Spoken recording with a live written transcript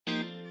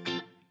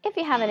If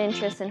you have an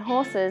interest in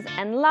horses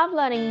and love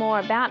learning more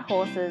about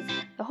horses,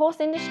 the horse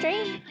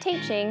industry,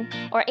 teaching,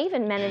 or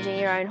even managing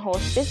your own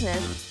horse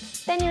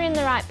business, then you're in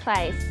the right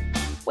place.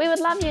 We would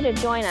love you to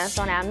join us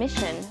on our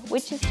mission,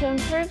 which is to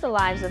improve the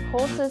lives of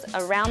horses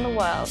around the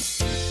world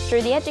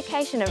through the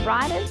education of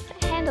riders,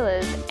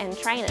 handlers, and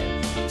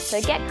trainers.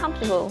 So get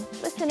comfortable,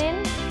 listen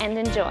in, and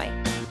enjoy.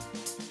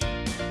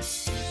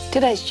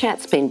 Today's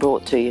chat's been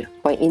brought to you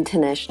by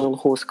International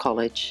Horse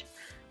College.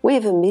 We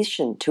have a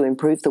mission to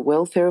improve the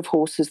welfare of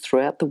horses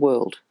throughout the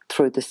world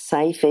through the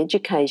safe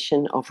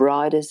education of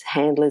riders,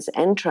 handlers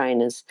and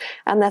trainers,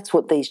 and that's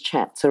what these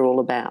chats are all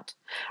about.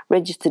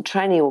 Registered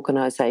Training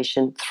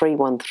Organisation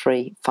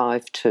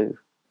 31352.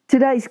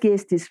 Today's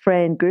guest is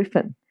Fran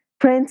Griffin.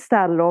 Fran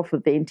started off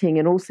eventing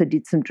and also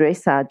did some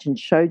dressage and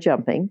show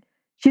jumping.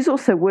 She's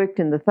also worked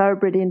in the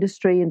thoroughbred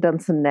industry and done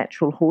some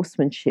natural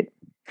horsemanship.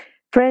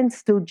 Fran's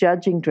still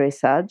judging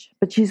dressage,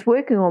 but she's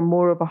working on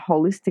more of a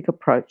holistic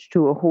approach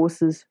to her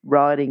horses,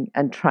 riding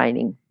and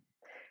training.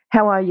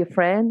 How are you,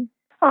 Fran?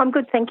 I'm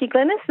good, thank you,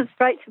 Glenys. It's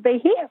great to be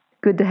here.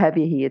 Good to have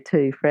you here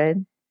too,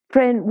 Fran.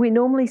 Fran, we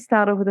normally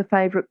start off with a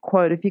favourite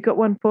quote. Have you got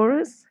one for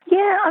us?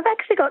 Yeah, I've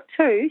actually got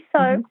two,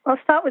 so I'll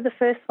start with the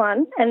first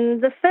one.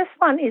 And the first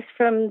one is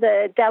from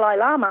the Dalai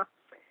Lama,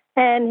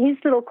 and his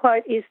little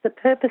quote is, "The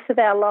purpose of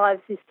our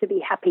lives is to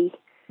be happy."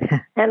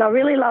 And I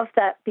really love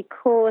that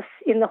because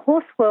in the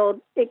horse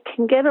world, it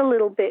can get a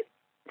little bit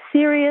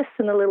serious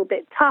and a little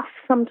bit tough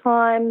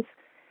sometimes,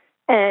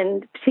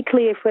 and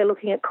particularly if we're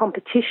looking at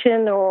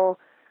competition or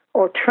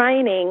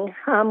training,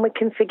 we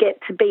can forget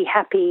to be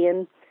happy.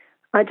 And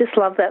I just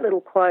love that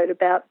little quote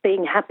about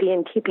being happy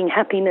and keeping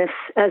happiness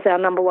as our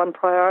number one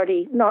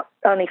priority, not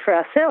only for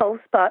ourselves,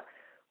 but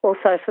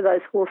also for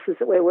those horses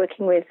that we're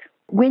working with.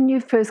 When you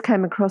first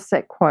came across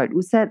that quote,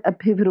 was that a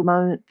pivotal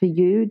moment for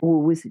you,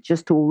 or was it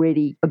just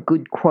already a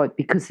good quote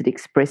because it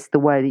expressed the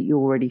way that you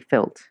already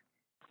felt?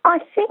 I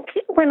think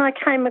when I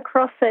came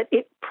across it,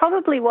 it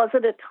probably was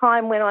at a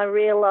time when I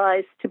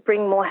realised to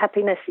bring more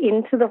happiness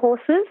into the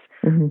horses.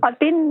 I've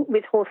been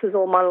with horses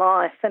all my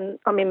life, and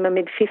I'm in my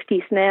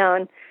mid-50s now,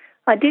 and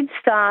I did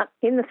start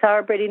in the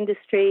thoroughbred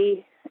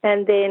industry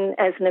and then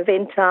as an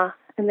eventer,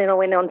 and then I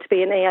went on to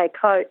be an EA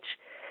coach.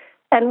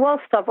 And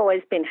whilst I've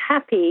always been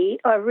happy,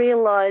 I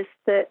realised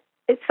that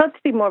it started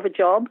to be more of a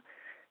job,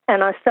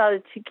 and I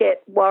started to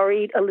get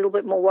worried, a little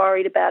bit more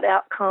worried about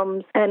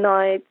outcomes, and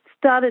I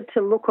started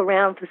to look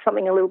around for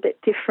something a little bit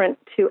different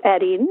to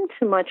add in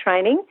to my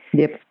training.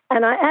 Yep.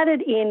 And I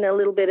added in a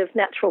little bit of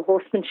natural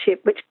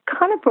horsemanship, which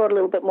kind of brought a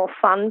little bit more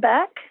fun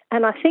back.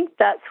 And I think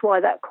that's why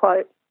that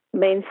quote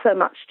means so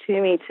much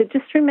to me, to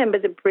just remember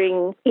to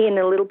bring in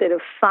a little bit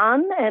of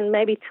fun and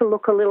maybe to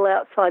look a little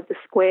outside the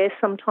square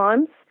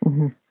sometimes,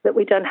 that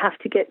we don't have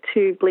to get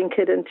too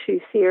blinkered and too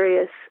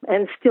serious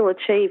and still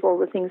achieve all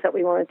the things that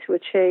we wanted to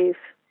achieve.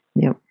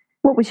 Yep.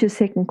 What was your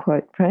second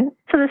quote, Fran?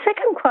 So the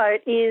second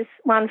quote is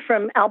one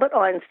from Albert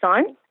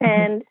Einstein,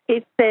 and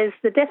it says,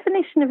 "The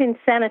definition of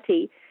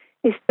insanity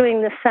is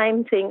doing the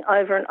same thing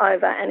over and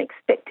over and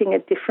expecting a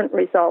different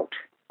result."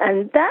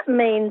 And that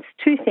means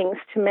two things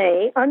to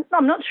me. I'm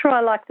not sure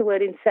I like the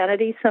word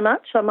insanity so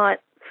much. I might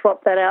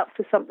swap that out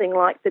for something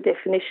like the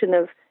definition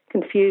of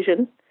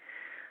confusion.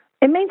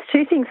 It means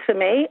two things for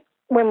me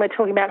when we're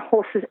talking about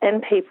horses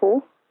and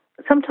people.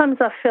 Sometimes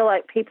I feel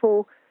like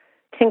people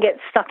can get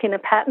stuck in a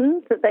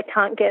pattern that they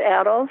can't get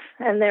out of,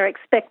 and they're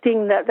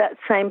expecting that that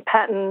same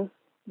pattern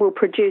will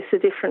produce a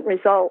different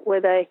result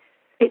where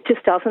it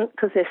just doesn't,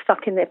 because they're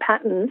stuck in their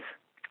patterns.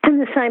 And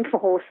the same for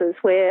horses,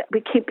 where we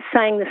keep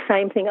saying the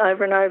same thing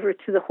over and over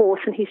to the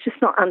horse and he's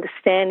just not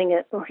understanding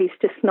it, or he's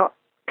just not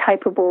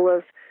capable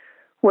of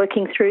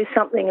working through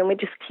something, and we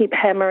just keep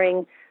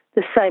hammering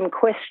the same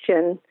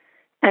question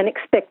and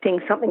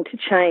expecting something to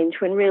change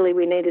when really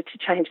we needed to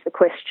change the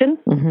question.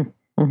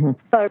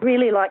 So I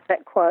really like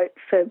that quote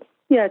for,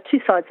 two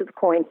sides of the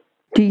coin.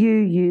 Do you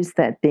use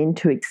that then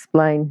to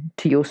explain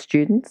to your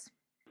students?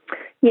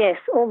 Yes,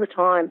 all the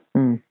time.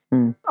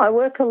 I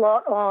work a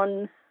lot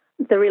on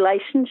the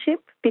relationship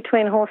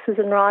between horses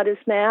and riders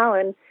now,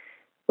 and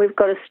we've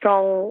got a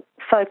strong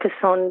focus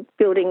on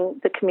building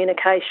the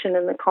communication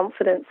and the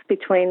confidence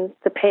between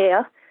the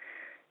pair.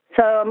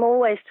 So I'm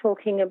always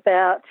talking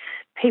about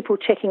people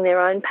checking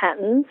their own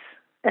patterns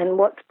and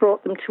what's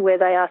brought them to where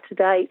they are to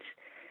date,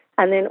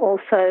 and then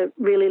also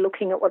really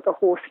looking at what the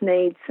horse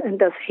needs, and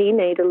does he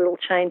need a little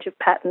change of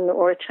pattern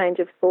or a change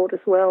of thought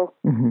as well.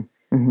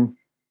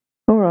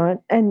 All right,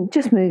 and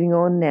just moving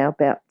on now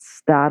about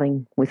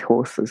starting with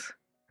horses.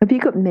 Have you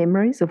got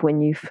memories of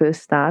when you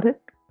first started?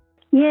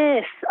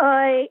 Yes,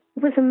 I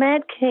was a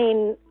mad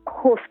keen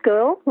horse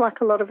girl,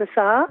 like a lot of us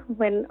are,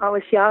 when I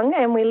was young,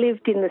 and we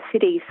lived in the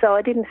city, so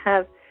I didn't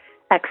have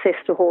access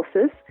to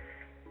horses.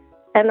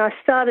 And I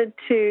started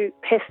to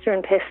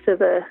pester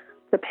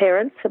the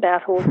parents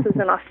about horses,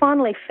 and I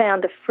finally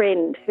found a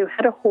friend who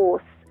had a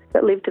horse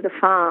that lived at a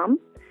farm,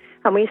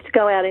 and we used to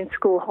go out in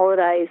school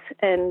holidays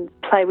and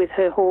play with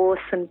her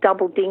horse and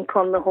double dink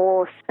on the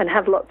horse and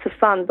have lots of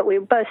fun. But we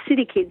were both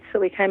city kids, so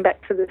we came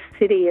back to the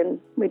city and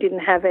we didn't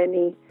have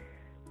any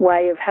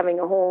way of having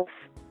a horse.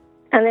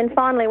 And then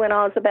finally, when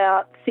I was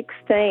about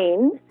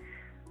 16,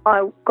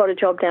 I got a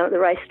job down at the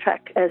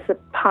racetrack as a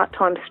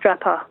part-time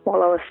strapper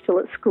while I was still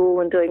at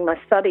school and doing my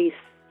studies.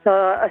 So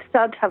I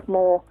started to have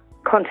more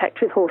contact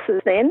with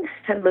horses then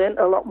and learnt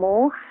a lot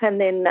more, and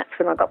then that's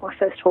when I got my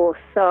first horse.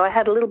 So I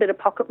had a little bit of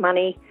pocket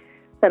money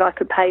that I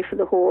could pay for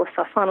the horse.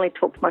 I finally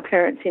talked my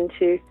parents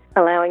into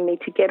allowing me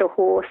to get a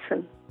horse,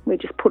 and we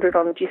just put it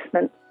on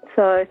agistment.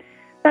 So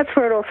that's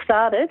where it all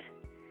started.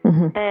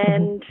 Mm-hmm.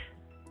 And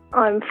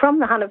I'm from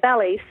the Hunter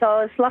Valley, so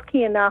I was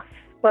lucky enough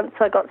once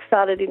I got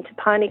started into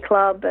Pony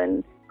Club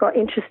and got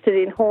interested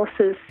in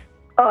horses,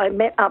 I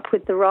met up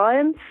with the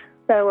Ryans.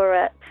 They were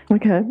at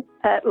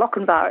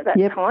Lochinvar at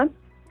that time.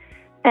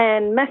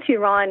 And Matthew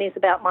Ryan is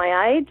about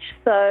my age,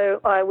 so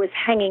I was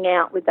hanging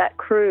out with that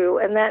crew,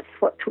 and that's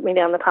what took me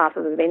down the path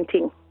of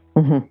eventing.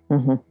 Mm-hmm,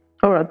 mm-hmm.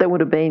 All right, that would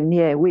have been,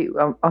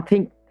 I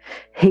think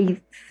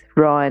Heath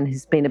Ryan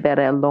has been about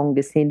our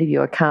longest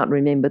interview. I can't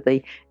remember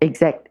the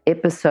exact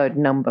episode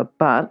number,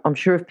 but I'm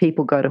sure if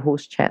people go to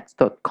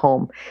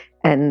horsechats.com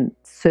and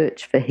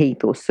search for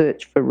Heath or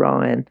search for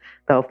Ryan,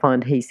 they'll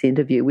find Heath's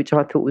interview, which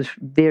I thought was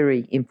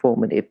very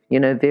informative,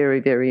 very,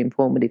 very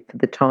informative for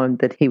the time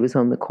that he was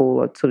on the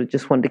call. I sort of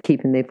just wanted to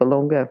keep him there for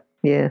longer.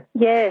 Yeah.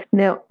 Yeah.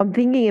 Now, I'm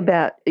thinking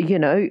about,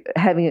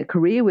 having a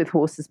career with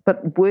horses,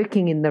 but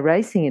working in the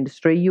racing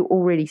industry, you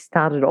already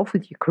started off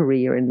with your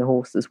career in the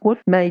horses. What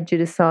made you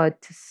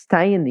decide to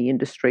stay in the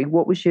industry?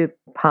 What was your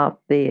path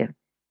there?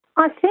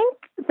 I think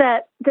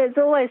that there's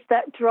always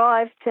that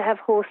drive to have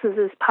horses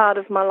as part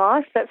of my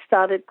life. That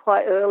started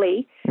quite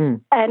early.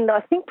 And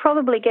I think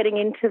probably getting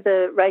into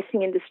the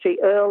racing industry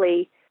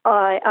early,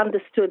 I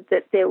understood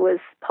that there was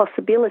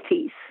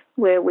possibilities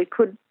where we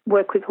could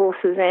work with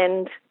horses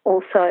and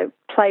also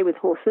play with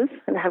horses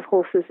and have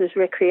horses as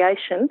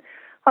recreation.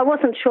 I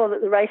wasn't sure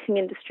that the racing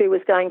industry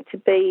was going to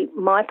be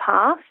my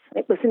path.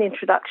 It was an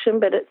introduction,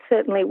 but it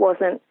certainly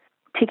wasn't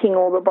ticking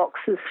all the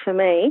boxes for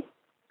me.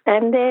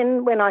 And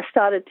then when I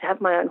started to have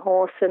my own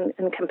horse and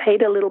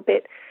compete a little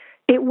bit,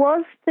 it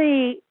was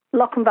the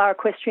Lochinvar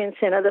Equestrian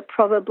Centre that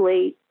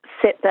probably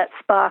set that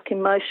spark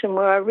in motion,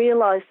 where I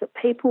realised that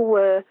people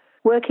were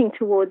working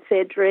towards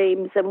their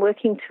dreams and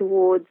working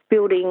towards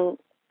building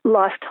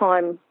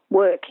lifetime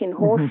work in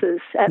horses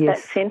at that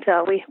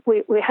centre.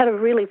 We had a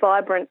really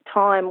vibrant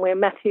time where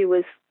Matthew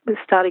was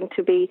starting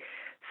to be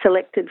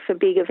selected for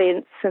big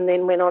events and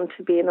then went on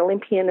to be an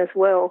Olympian as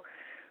well.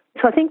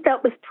 So I think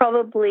that was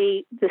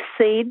probably the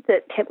seed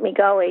that kept me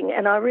going,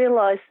 and I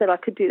realised that I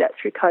could do that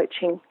through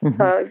coaching.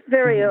 So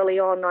very early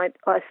on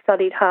I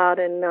studied hard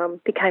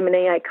and became an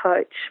EA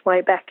coach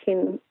way back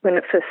in when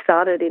it first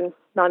started in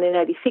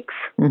 1986.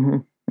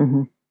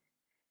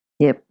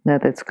 Yep, no,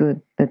 that's good.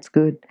 That's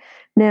good.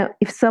 Now,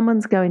 if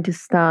someone's going to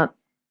start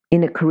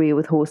in a career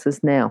with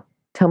horses now,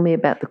 tell me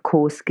about the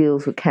core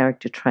skills or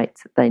character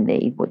traits that they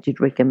need, what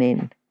you'd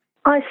recommend.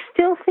 I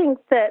still think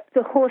that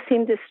the horse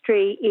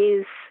industry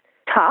is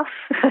tough,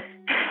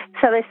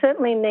 so they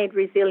certainly need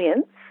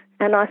resilience,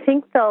 and I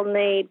think they'll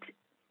need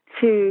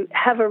to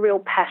have a real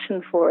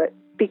passion for it,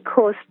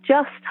 because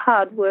just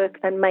hard work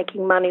and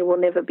making money will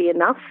never be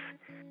enough,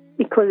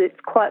 because it's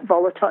quite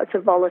volatile. It's a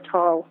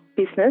volatile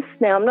business.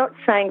 Now, I'm not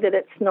saying that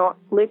it's not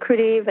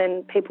lucrative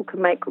and people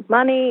can make good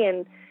money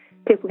and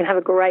people can have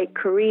a great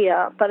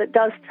career, but it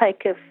does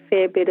take a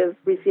fair bit of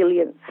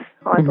resilience,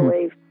 I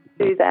believe,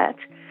 to do that.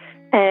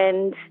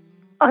 And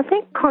I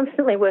think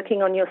constantly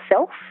working on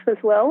yourself as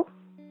well,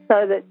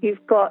 so that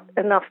you've got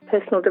enough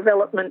personal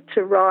development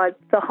to ride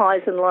the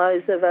highs and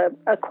lows of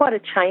a quite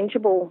a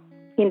changeable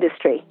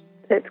industry.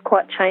 It's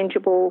quite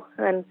changeable,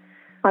 and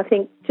I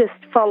think just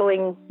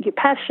following your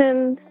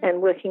passion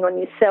and working on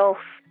yourself,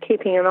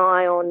 keeping an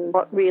eye on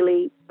what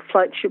really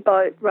floats your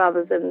boat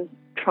rather than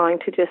trying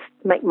to just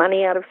make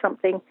money out of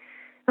something.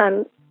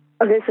 And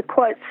there's a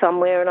quote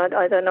somewhere, and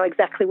I don't know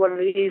exactly what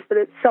it is, but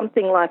it's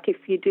something like, if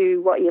you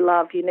do what you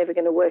love, you're never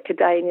going to work a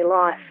day in your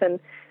life. And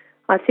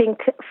I think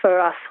for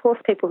us horse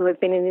people who have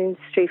been in the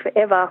industry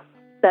forever,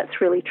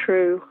 that's really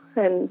true,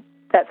 and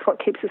that's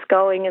what keeps us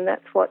going, and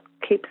that's what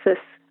keeps us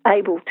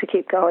able to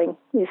keep going,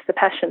 is the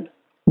passion.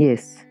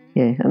 Yes,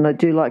 yeah, and I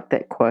do like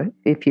that quote.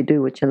 If you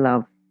do what you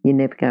love, you're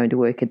never going to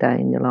work a day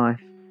in your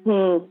life.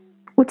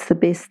 What's the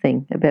best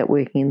thing about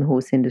working in the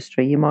horse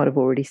industry? You might have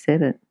already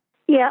said it.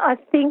 Yeah, I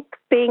think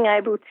being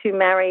able to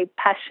marry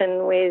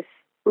passion with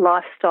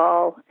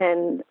lifestyle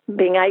and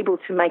being able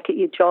to make it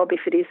your job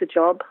if it is a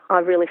job. I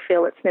really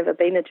feel it's never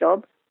been a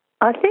job.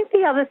 I think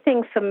the other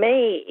thing for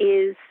me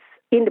is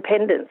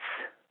independence.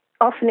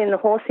 Often in the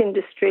horse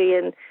industry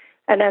and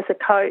as a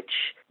coach,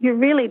 you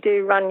really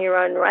do run your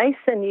own race,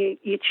 and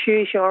you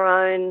choose your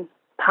own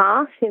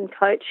path in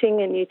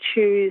coaching, and you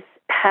choose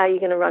how you're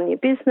going to run your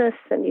business,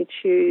 and you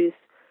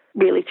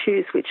really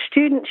choose which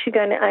students you're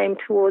going to aim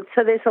towards.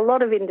 So there's a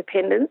lot of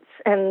independence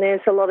and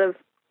there's a lot of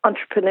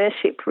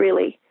entrepreneurship,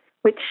 really,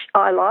 which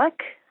I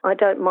like. I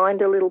don't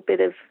mind a little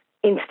bit of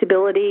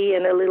instability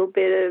and a little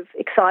bit of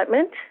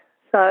excitement.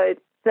 So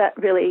that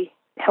really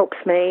helps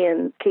me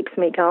and keeps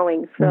me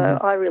going. So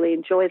I really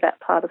enjoy that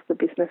part of the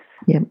business.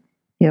 Yep.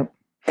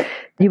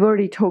 You've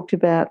already talked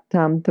about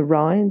the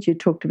Ryans. You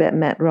talked about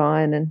Matt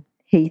Ryan and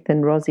Heath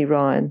and Rosie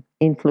Ryan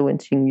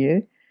influencing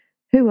you.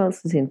 Who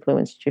else has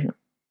influenced you?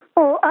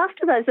 Well,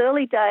 after those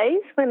early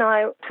days when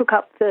I took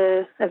up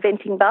the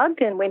eventing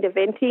bug and went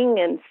eventing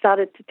and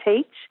started to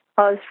teach,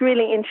 I was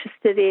really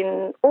interested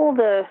in all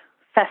the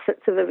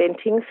facets of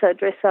eventing, so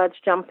dressage,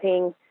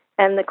 jumping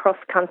and the cross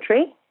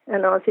country.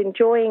 And I was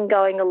enjoying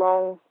going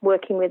along,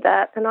 working with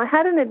that. And I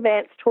had an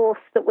advanced horse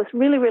that was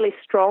really, really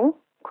strong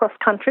cross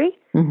country.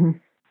 Mm-hmm.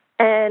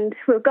 And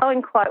we were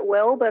going quite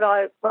well, but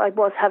I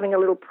was having a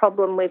little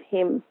problem with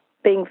him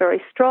being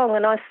very strong.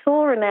 And I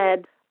saw an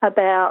ad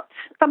about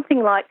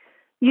something like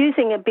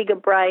using a bigger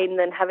brain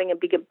than having a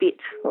bigger bit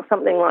or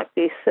something like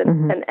this,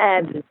 an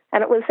ad.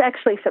 And it was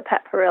actually for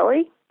Pat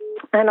Pirelli.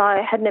 And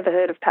I had never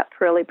heard of Pat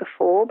Pirelli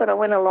before, but I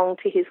went along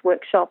to his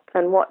workshop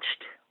and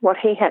watched what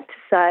he had to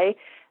say.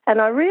 And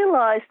I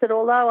realised that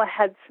although I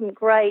had some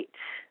great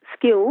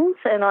skills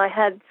and I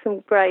had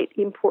some great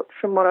input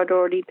from what I'd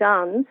already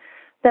done,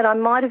 that I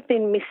might have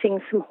been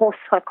missing some horse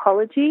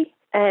psychology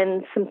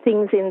and some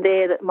things in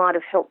there that might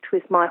have helped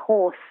with my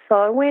horse. So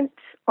I went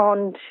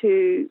on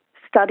to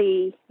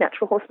study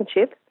natural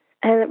horsemanship,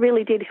 and it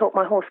really did help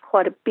my horse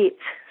quite a bit.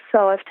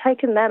 So I've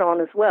taken that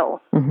on as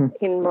well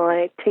in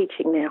my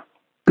teaching now.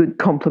 Good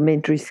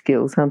complementary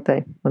skills, aren't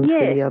they? One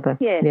for the other.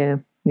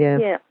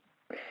 Yeah.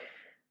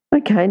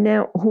 Okay,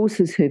 now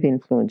horses who've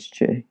influenced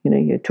you. You know,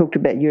 you talked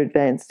about your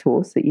advanced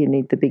horse that you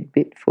need the big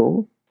bit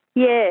for.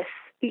 Yes,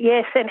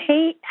 and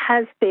he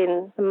has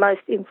been the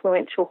most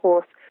influential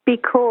horse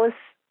because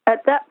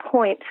at that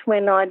point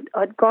when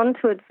I'd gone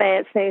to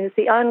advanced, and he was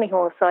the only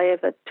horse I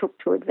ever took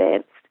to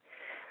advanced,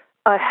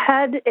 I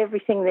had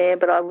everything there,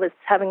 but I was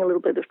having a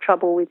little bit of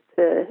trouble with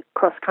the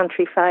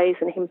cross-country phase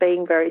and him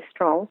being very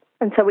strong.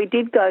 And so we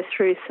did go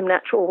through some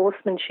natural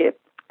horsemanship,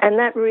 and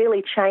that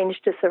really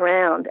changed us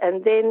around.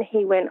 And then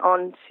he went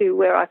on to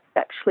where I could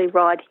actually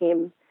ride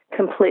him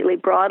completely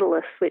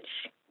bridleless, which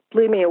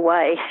blew me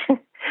away.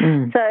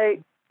 So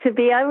to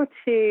be able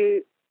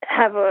to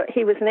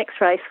he was an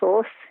ex-race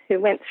horse who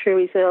went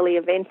through his early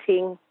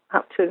eventing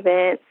up to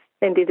advance,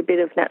 then did a bit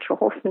of natural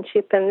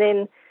horsemanship, and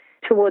then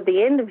toward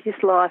the end of his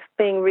life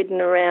being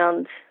ridden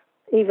around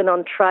even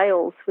on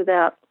trails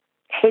without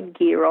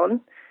headgear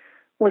on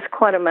was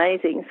quite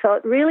amazing. So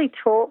it really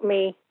taught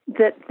me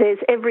that there's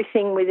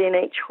everything within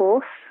each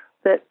horse,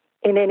 that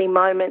in any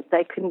moment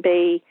they can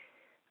be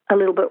a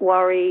little bit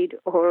worried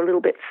or a little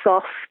bit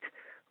soft,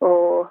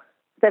 or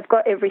they've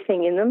got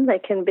everything in them. They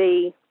can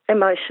be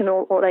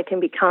emotional or they can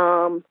be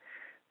calm.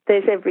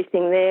 There's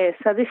everything there.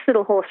 So this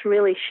little horse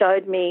really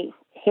showed me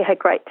he had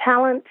great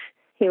talent.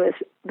 He was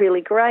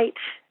really great,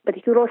 but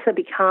he could also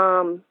be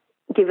calm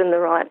given the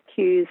right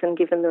cues and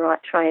given the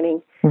right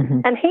training.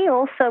 And he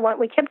also,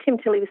 we kept him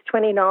till he was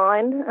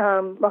 29,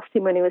 lost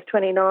him when he was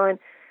 29.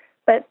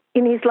 But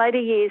in his later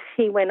years,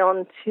 he went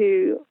on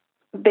to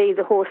be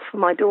the horse for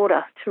my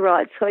daughter to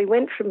ride. So he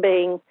went from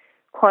being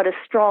quite a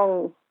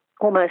strong,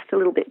 almost a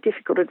little bit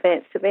difficult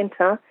advanced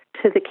eventer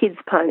to the kids'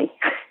 pony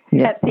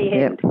at the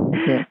end.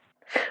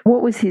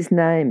 What was his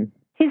name?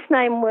 His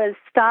name was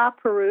Star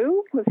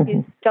Peru, was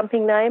his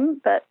jumping name,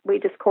 but we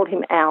just called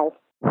him Al.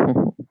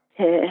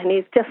 And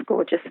he's just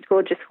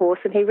gorgeous horse,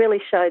 and he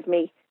really showed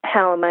me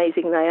how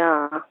amazing they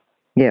are.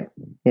 Yep.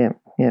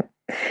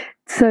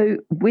 So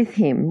with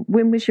him,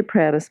 when was your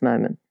proudest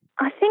moment?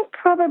 I think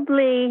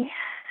probably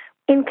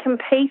in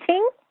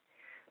competing,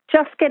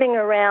 just getting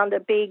around a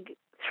big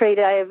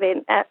 3-day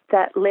event at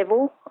that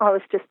level. I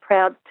was just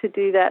proud to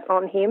do that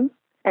on him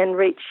and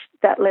reach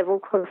that level,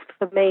 because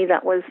for me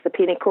that was the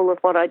pinnacle of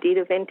what I did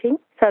eventing.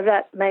 So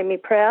that made me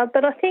proud.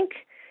 But I think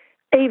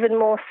even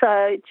more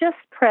so, just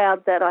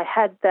proud that I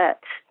had that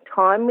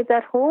time with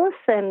that horse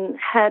and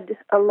had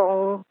a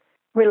long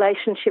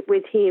relationship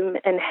with him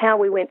and how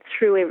we went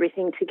through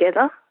everything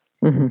together.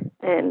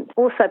 And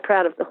also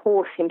proud of the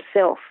horse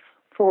himself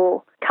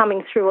for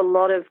coming through a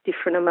lot of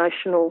different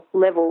emotional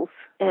levels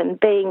and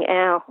being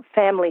our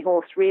family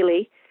horse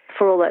really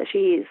for all those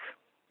years.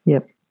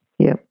 Yep.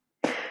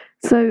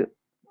 So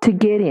to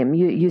get him,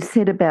 you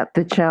said about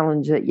the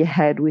challenge that you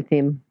had with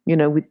him, you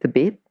know, with the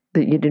bit,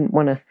 that you didn't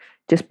want to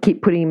just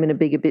keep putting him in a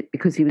bigger bit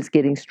because he was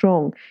getting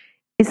strong.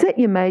 Is that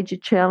your major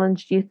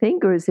challenge, do you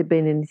think, or has there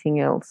been anything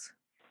else?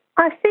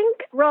 I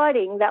think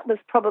riding, that was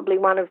probably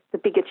one of the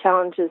bigger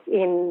challenges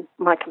in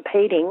my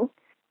competing.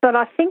 But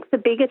I think the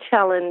bigger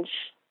challenge,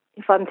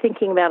 if I'm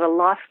thinking about a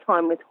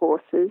lifetime with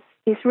horses,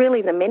 is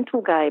really the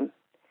mental game.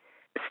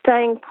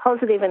 Staying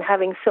positive and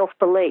having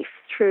self-belief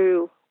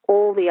through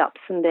all the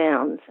ups and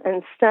downs,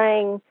 and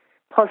staying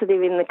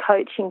positive in the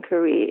coaching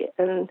career,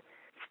 and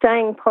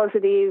staying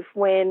positive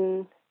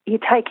when you're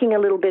taking a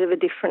little bit of a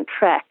different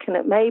track and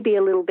it may be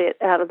a little bit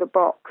out of the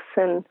box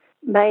and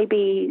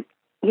maybe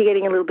you're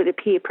getting a little bit of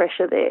peer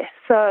pressure there.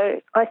 So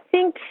I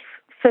think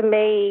for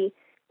me,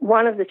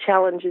 one of the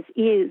challenges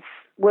is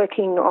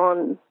working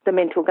on the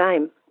mental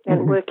game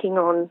and working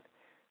on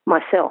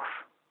myself.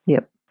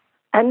 Yep.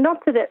 And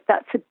not that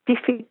that's a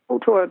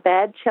difficult or a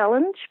bad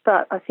challenge,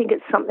 but I think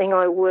it's something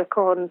I work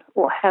on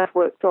or have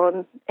worked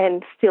on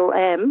and still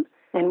am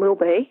and will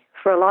be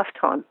for a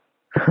lifetime.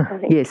 I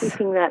think Yes.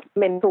 keeping that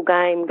mental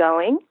game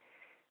going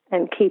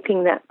and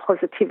keeping that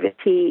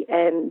positivity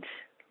and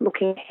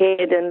looking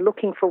ahead and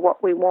looking for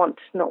what we want,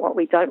 not what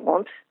we don't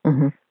want.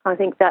 Mm-hmm. I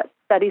think that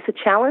is a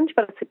challenge,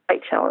 but it's a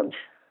great challenge.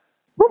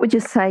 What would you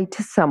say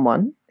to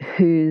someone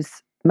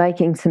who's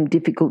making some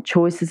difficult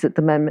choices at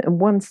the moment and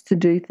wants to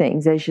do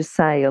things, as you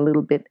say, a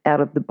little bit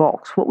out of the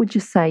box? What would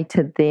you say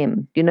to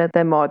them? You know,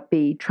 they might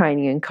be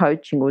training and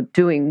coaching or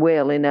doing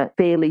well in a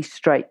fairly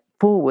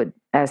straightforward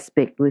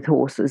aspect with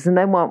horses, and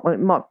it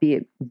might be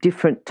a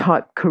different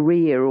type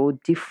career or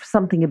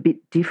something a bit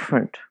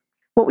different.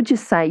 What would you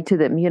say to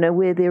them, you know,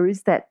 where there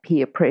is that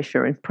peer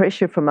pressure and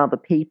pressure from other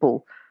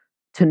people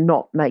to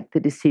not make the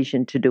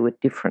decision to do it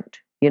different,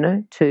 you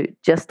know, to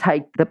just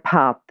take the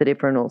path that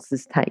everyone else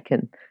has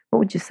taken? What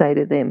would you say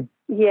to them?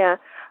 Yeah,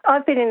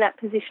 I've been in that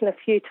position a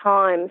few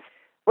times.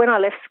 When I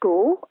left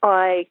school,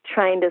 I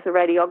trained as a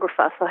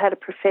radiographer, so I had a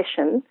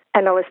profession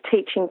and I was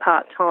teaching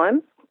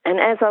part-time. And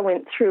as I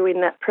went through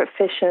in that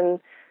profession,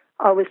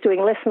 I was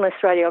doing less and less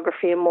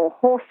radiography and more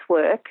horse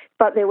work,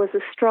 but there was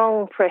a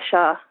strong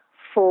pressure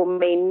for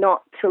me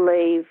not to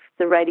leave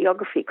the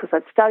radiography because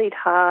I'd studied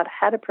hard,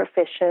 had a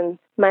profession,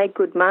 made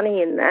good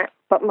money in that,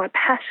 but my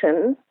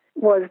passion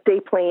was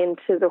deeply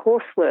into the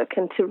horse work,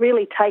 and to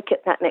really take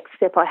it that next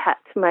step I had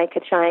to make a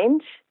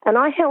change. And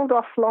I held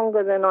off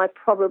longer than I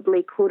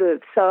probably could have.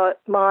 So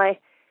my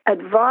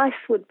advice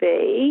would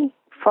be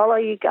follow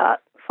your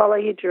gut, follow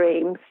your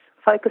dreams,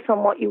 focus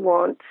on what you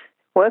want,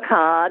 work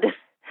hard,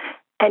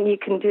 and you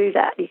can do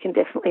that. You can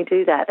definitely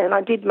do that. And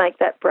I did make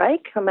that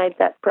break. I made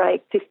that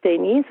break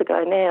 15 years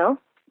ago now,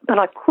 but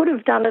I could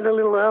have done it a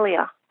little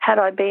earlier had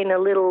I been a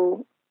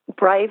little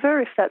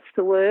braver, if that's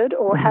the word,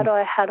 or had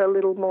I had a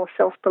little more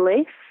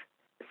self-belief.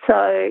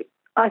 So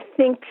I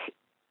think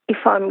if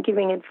I'm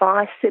giving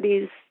advice, it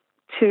is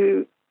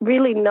to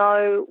really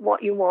know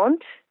what you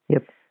want,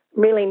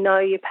 really know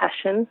your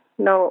passion,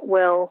 know it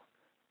well,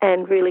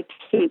 and really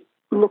keep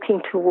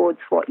looking towards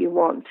what you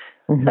want.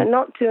 Mm-hmm. So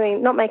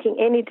not making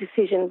any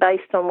decision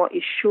based on what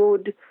you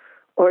should,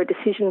 or a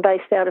decision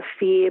based out of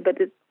fear, but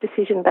a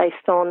decision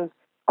based on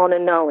a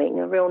knowing,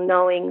 a real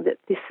knowing that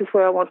this is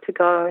where I want to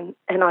go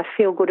and I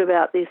feel good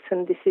about this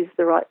and this is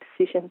the right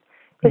decision.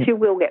 Because you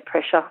will get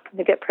pressure.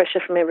 You get pressure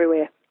from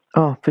everywhere.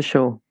 Oh, for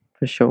sure.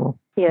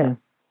 Yeah.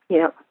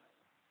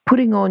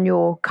 Putting on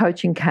your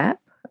coaching cap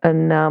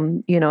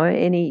and, you know,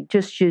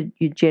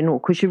 your general,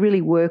 because you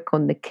really work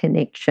on the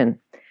connection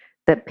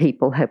that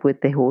people have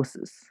with their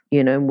horses,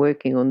 you know,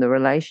 working on the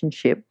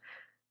relationship.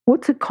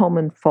 What's a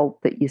common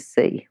fault that you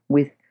see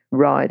with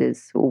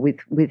riders or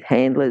with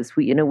handlers,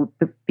 you know,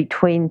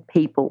 between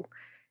people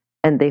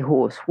and their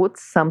horse?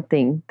 What's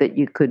something that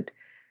you could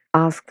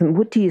ask them?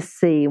 What do you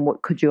see and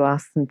what could you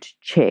ask them to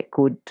check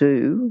or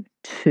do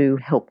to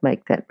help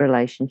make that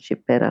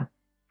relationship better?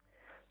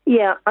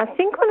 Yeah, I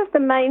think one of the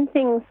main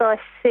things I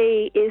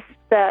see is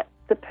that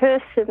the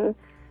person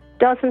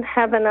doesn't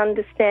have an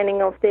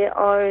understanding of their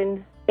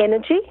own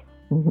energy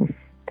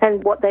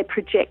and what they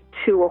project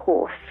to a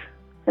horse,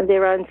 and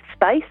their own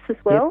space as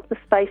well, the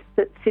space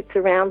that sits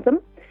around them.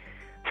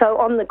 So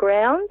on the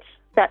ground,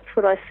 that's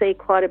what I see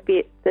quite a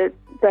bit, that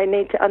they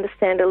need to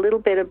understand a little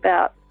bit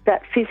about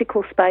that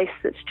physical space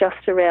that's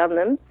just around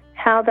them,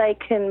 how they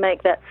can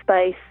make that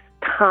space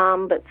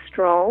calm but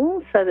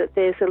strong so that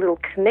there's a little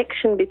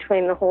connection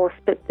between the horse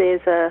but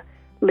there's a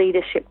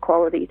leadership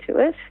quality to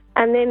it,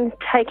 and then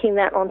taking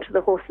that onto the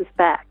horse's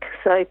back.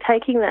 So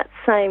taking that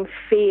same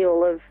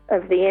feel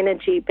of the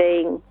energy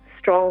being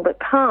strong but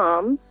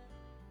calm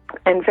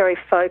and very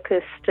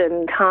focused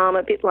and calm,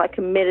 a bit like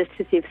a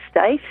meditative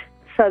state,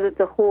 so that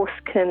the horse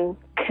can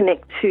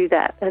connect to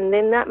that. And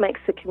then that makes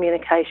the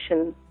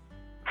communication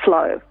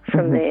flow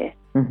from there.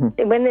 Mm-hmm.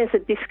 And when there's a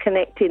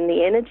disconnect in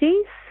the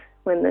energies,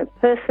 when the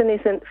person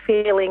isn't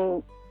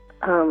feeling,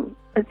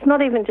 it's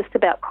not even just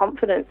about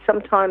confidence.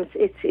 Sometimes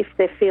it's if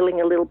they're feeling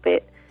a little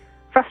bit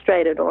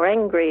frustrated or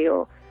angry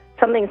or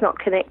something's not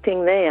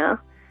connecting there,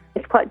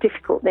 it's quite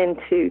difficult then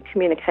to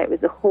communicate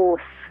with the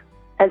horse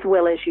as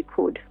well as you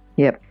could.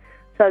 Yep.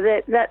 So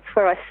that's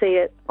where I see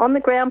it. On the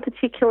ground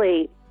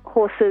particularly,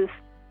 horses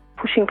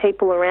pushing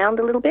people around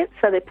a little bit,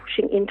 so they're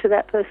pushing into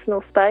that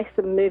personal space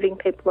and moving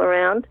people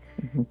around,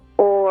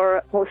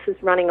 or horses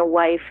running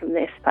away from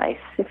their space.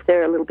 If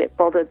they're a little bit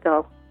bothered,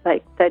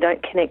 they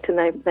don't connect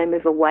and they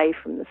move away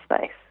from the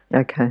space.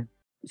 Okay.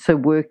 So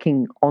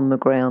working on the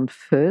ground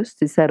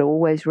first, is that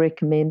always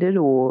recommended,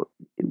 or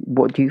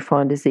what do you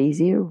find is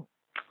easier?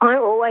 I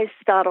always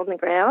start on the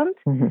ground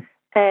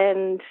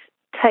and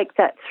take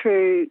that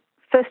through,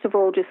 first of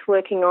all, just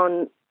working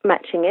on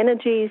matching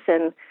energies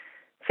and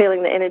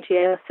feeling the energy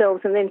ourselves,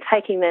 and then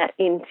taking that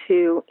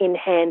into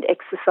in-hand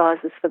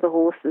exercises for the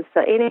horses. So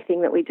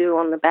anything that we do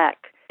on the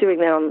back, doing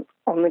that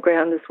on the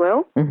ground as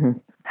well,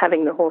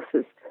 having the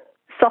horses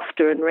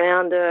softer and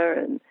rounder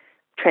and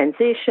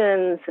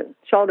transitions and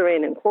shoulder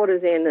in and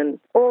quarters in and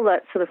all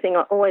that sort of thing.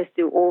 I always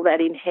do all that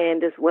in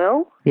hand as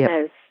well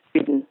as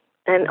ridden.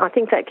 And I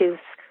think that gives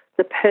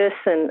the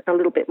person a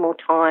little bit more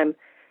time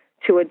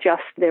to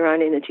adjust their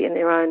own energy and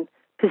their own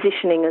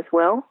positioning as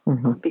well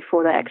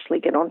before they actually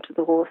get onto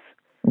the horse.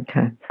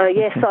 Okay. So,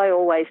 yes, I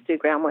always do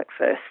groundwork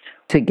first.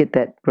 To get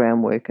that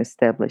groundwork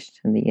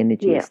established and the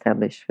energy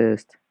established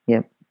first.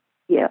 Yep.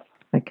 Yeah.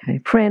 Okay.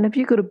 Fran, have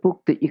you got a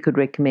book that you could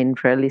recommend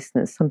for our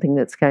listeners, something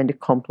that's going to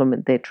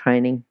complement their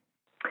training?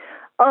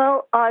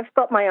 Well, I've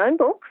got my own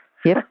book.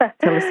 Yep.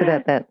 Tell us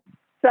about that.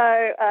 So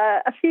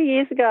a few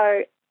years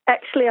ago,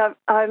 actually,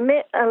 I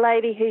met a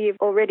lady who you've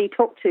already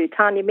talked to,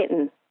 Tanya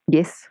Mitten.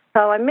 Yes.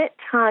 So I met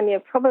Tanya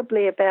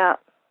probably about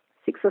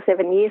 6 or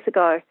 7 years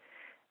ago,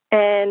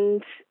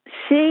 and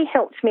she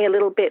helped me a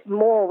little bit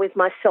more with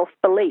my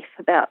self-belief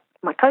about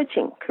my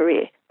coaching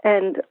career.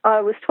 And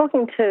I was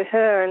talking to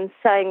her and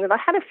saying that I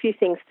had a few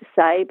things to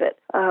say, but,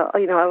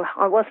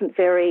 I wasn't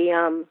very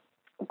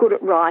good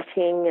at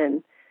writing,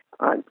 and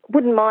I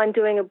wouldn't mind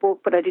doing a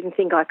book, but I didn't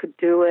think I could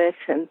do it,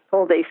 and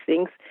all these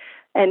things.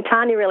 And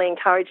Tanya really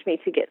encouraged me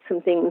to get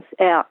some things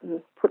out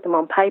and put them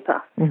on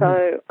paper.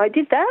 So I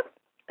did that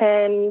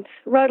and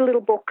wrote a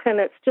little book, and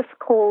it's just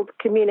called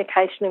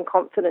Communication and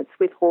Confidence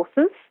with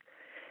Horses.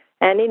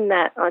 And in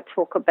that, I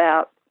talk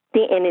about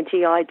the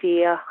energy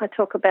idea. I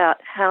talk about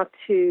how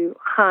to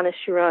harness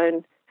your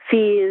own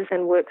fears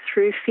and work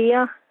through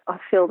fear. I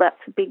feel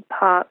that's a big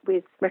part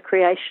with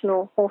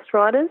recreational horse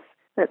riders,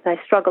 that they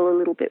struggle a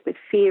little bit with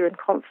fear and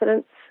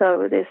confidence.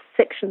 So there's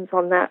sections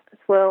on that as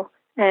well.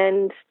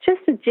 And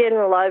just a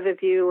general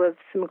overview of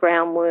some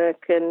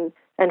groundwork and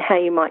how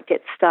you might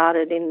get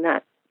started in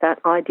that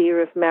idea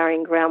of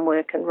marrying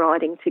groundwork and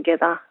riding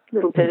together. A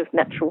little bit of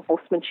natural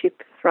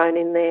horsemanship thrown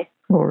in there.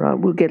 All right,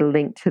 we'll get a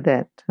link to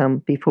that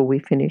before we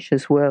finish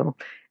as well.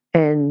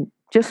 And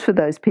just for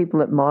those people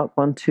that might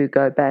want to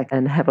go back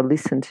and have a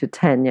listen to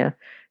Tanya,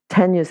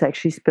 Tanya's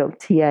actually spelled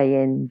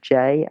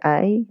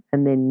Tanja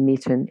and then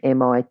Mitten,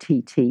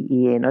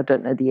 Mitten. I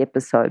don't know the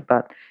episode,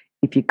 but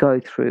if you go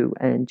through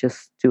and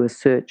just do a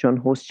search on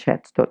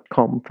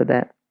horsechats.com for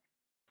that.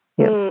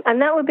 Yep.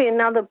 And that would be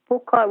another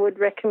book I would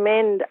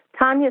recommend.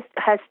 Tanya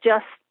has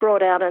just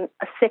brought out a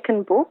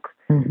second book,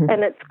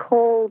 and it's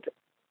called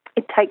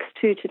It Takes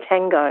Two to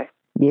Tango.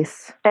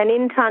 Yes. And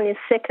in Tanya's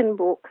second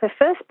book, her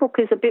first book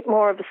is a bit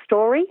more of a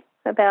story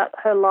about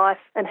her life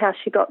and how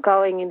she got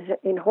going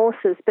in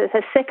horses, but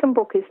her second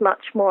book is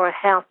much more a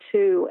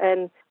how-to,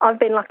 and I've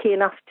been lucky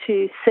enough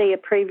to see a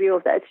preview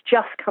of that. It's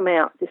just come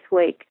out this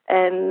week,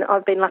 and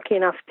I've been lucky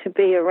enough to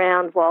be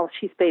around while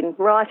she's been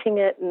writing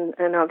it,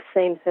 and I've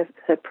seen her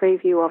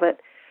preview of it,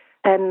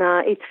 and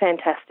it's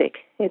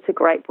fantastic. It's a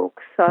great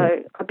book,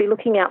 so I'll be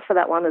looking out for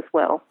that one as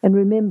well. And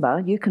remember,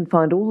 you can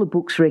find all the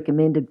books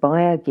recommended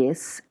by our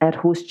guests at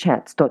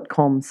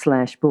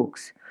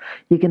horsechats.com/books.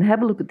 You can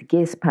have a look at the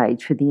guest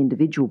page for the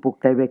individual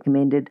book they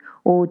recommended,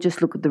 or just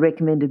look at the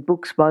recommended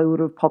books by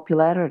order of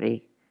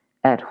popularity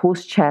at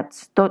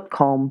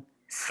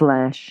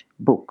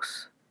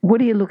horsechats.com/books.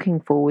 What are you looking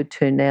forward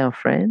to now,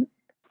 Fran?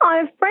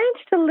 I've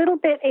branched a little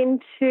bit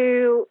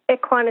into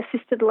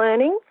equine-assisted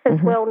learning as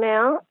well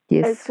now,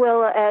 as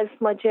well as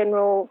my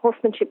general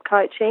horsemanship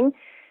coaching.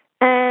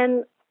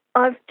 And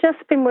I've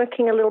just been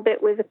working a little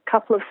bit with a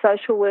couple of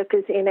social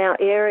workers in our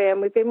area,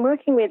 and we've been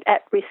working with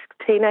at-risk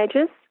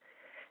teenagers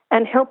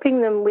and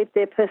helping them with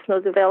their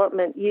personal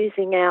development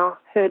using our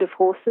herd of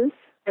horses.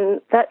 And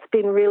that's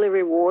been really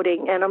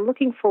rewarding, and I'm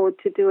looking forward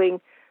to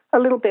doing a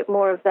little bit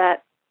more of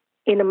that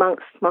in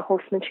amongst my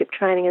horsemanship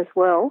training as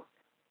well.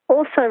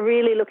 Also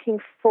really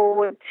looking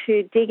forward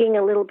to digging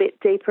a little bit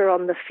deeper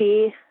on the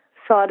fear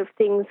side of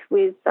things,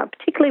 with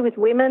particularly with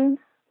women,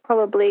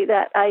 probably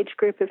that age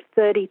group of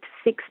 30 to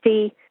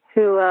 60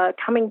 who are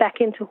coming back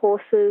into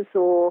horses,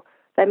 or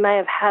they may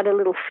have had a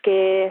little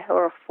scare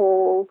or a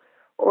fall,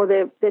 or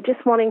they're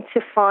just wanting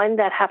to find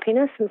that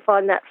happiness and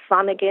find that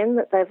fun again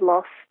that they've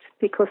lost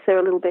because they're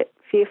a little bit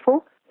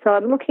fearful. So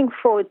I'm looking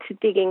forward to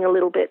digging a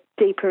little bit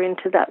deeper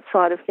into that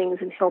side of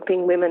things and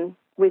helping women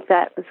with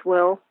that as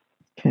well.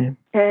 Okay.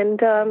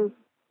 And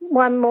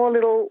one more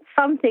little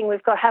fun thing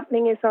we've got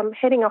happening is I'm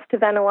heading off to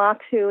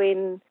Vanuatu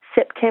in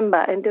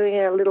September and doing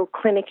a little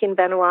clinic in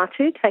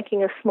Vanuatu,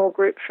 taking a small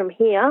group from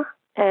here,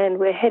 and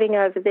we're heading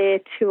over there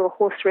to a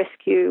horse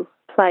rescue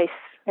place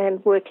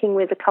and working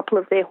with a couple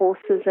of their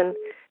horses and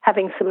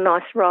having some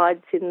nice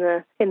rides in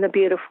the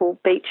beautiful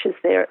beaches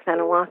there at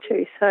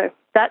Vanuatu. So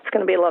that's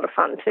going to be a lot of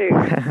fun too.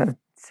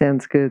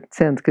 Sounds good.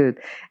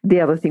 The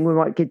other thing, we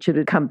might get you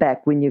to come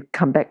back when you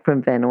come back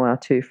from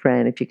Vanuatu,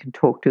 Fran, if you can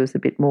talk to us a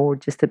bit more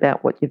just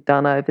about what you've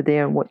done over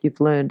there and what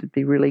you've learned. It'd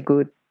be really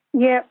good.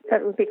 Yeah,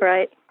 that would be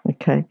great.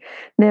 Okay.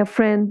 Now,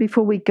 Fran,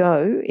 before we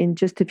go, in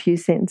just a few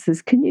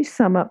sentences, can you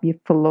sum up your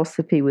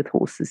philosophy with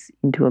horses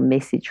into a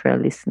message for our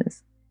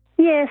listeners?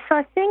 Yes,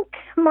 I think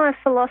my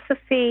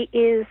philosophy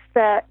is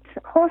that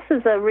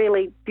horses are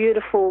really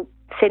beautiful,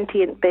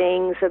 sentient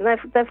beings, and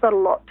they've got a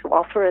lot to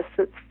offer us.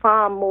 It's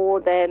far more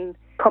than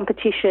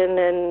competition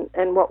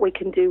and what we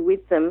can do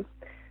with them.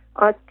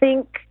 I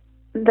think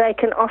they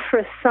can offer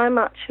us so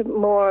much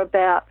more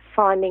about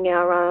finding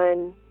our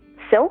own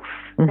self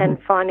and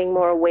finding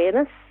more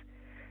awareness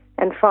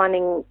and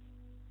finding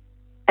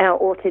our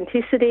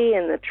authenticity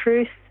and the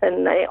truth,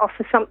 and they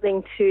offer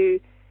something to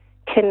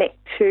connect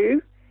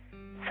to.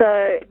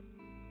 So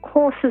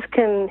horses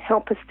can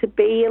help us to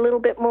be a little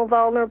bit more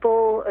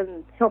vulnerable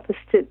and help us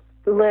to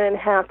learn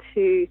how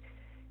to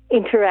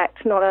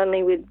interact not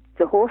only with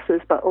the horses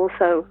but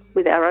also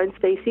with our own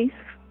species,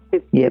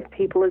 with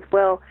people as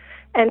well.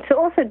 And to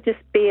also just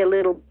be a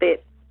little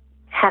bit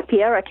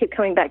happier. I keep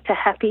coming back to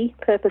happy.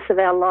 Purpose of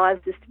our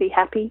lives is to be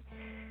happy.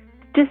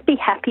 Just be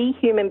happy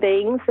human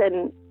beings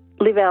and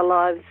live our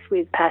lives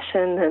with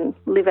passion and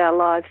live our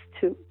lives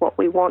to what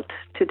we want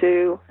to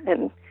do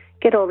and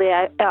get all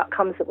the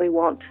outcomes that we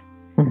want.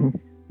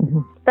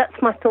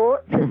 That's my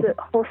thoughts, is that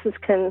horses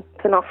can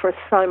offer us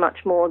so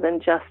much more than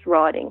just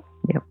riding.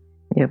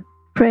 Yep.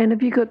 Fran,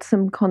 have you got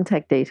some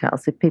contact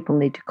details if people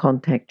need to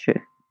contact you?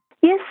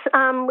 Yes,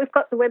 we've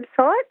got the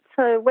website.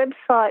 So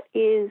website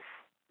is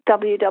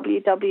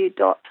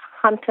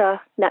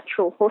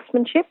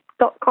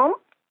www.hunternaturalhorsemanship.com,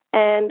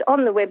 and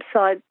on the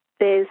website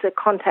there's a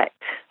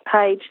contact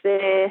page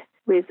there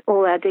with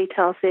all our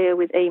details there,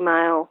 with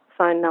email,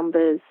 phone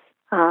numbers.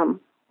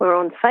 We're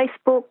on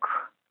Facebook,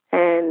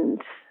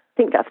 and I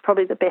think that's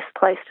probably the best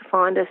place to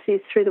find us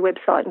is through the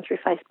website and through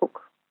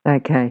Facebook.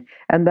 Okay.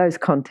 And those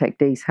contact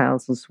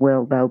details as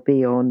well, they'll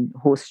be on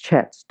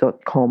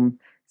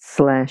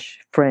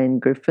horsechats.com/Fran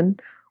Griffin,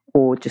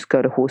 or just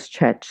go to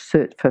Horsechats,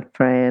 search for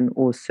Fran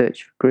or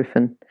search for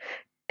Griffin.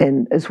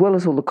 And as well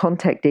as all the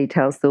contact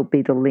details, there'll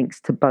be the links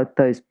to both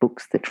those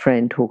books that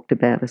Fran talked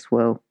about as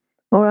well.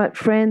 All right,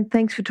 Fran,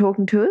 thanks for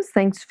talking to us.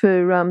 Thanks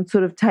for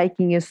sort of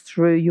taking us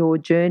through your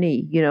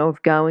journey, of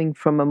going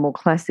from a more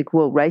classic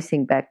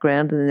racing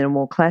background and then a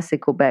more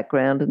classical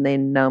background and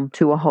then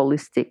to a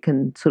holistic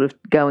and sort of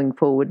going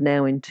forward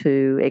now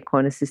into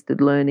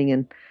equine-assisted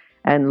learning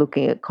and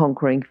looking at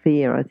conquering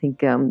fear. I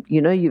think,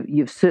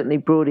 you've certainly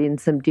brought in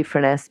some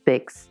different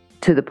aspects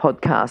to the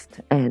podcast,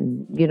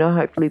 and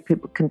hopefully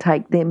people can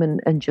take them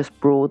and just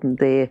broaden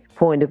their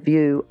point of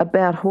view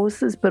about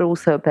horses, but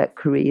also about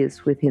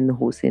careers within the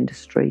horse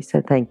industry.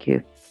 So thank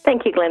you.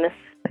 Thank you, Glenys.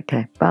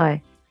 Okay,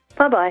 bye.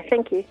 Bye-bye.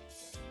 Thank you.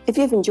 If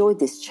you've enjoyed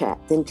this chat,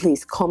 then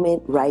please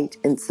comment, rate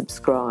and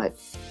subscribe.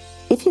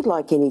 If you'd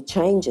like any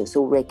changes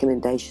or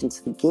recommendations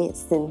for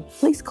guests, then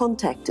please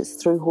contact us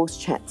through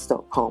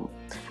horsechats.com.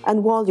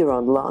 And while you're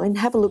online,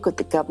 have a look at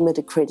the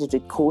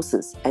government-accredited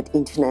courses at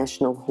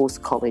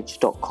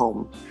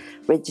internationalhorsecollege.com.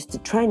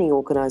 Registered Training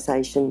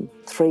Organisation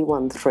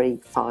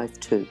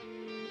 31352.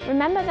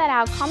 Remember that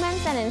our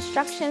comments and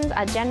instructions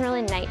are general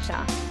in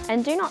nature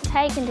and do not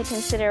take into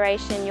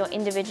consideration your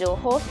individual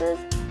horses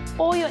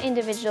or your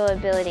individual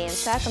ability and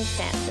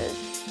circumstances.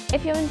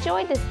 If you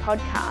enjoyed this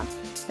podcast,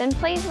 then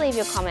please leave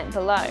your comment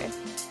below.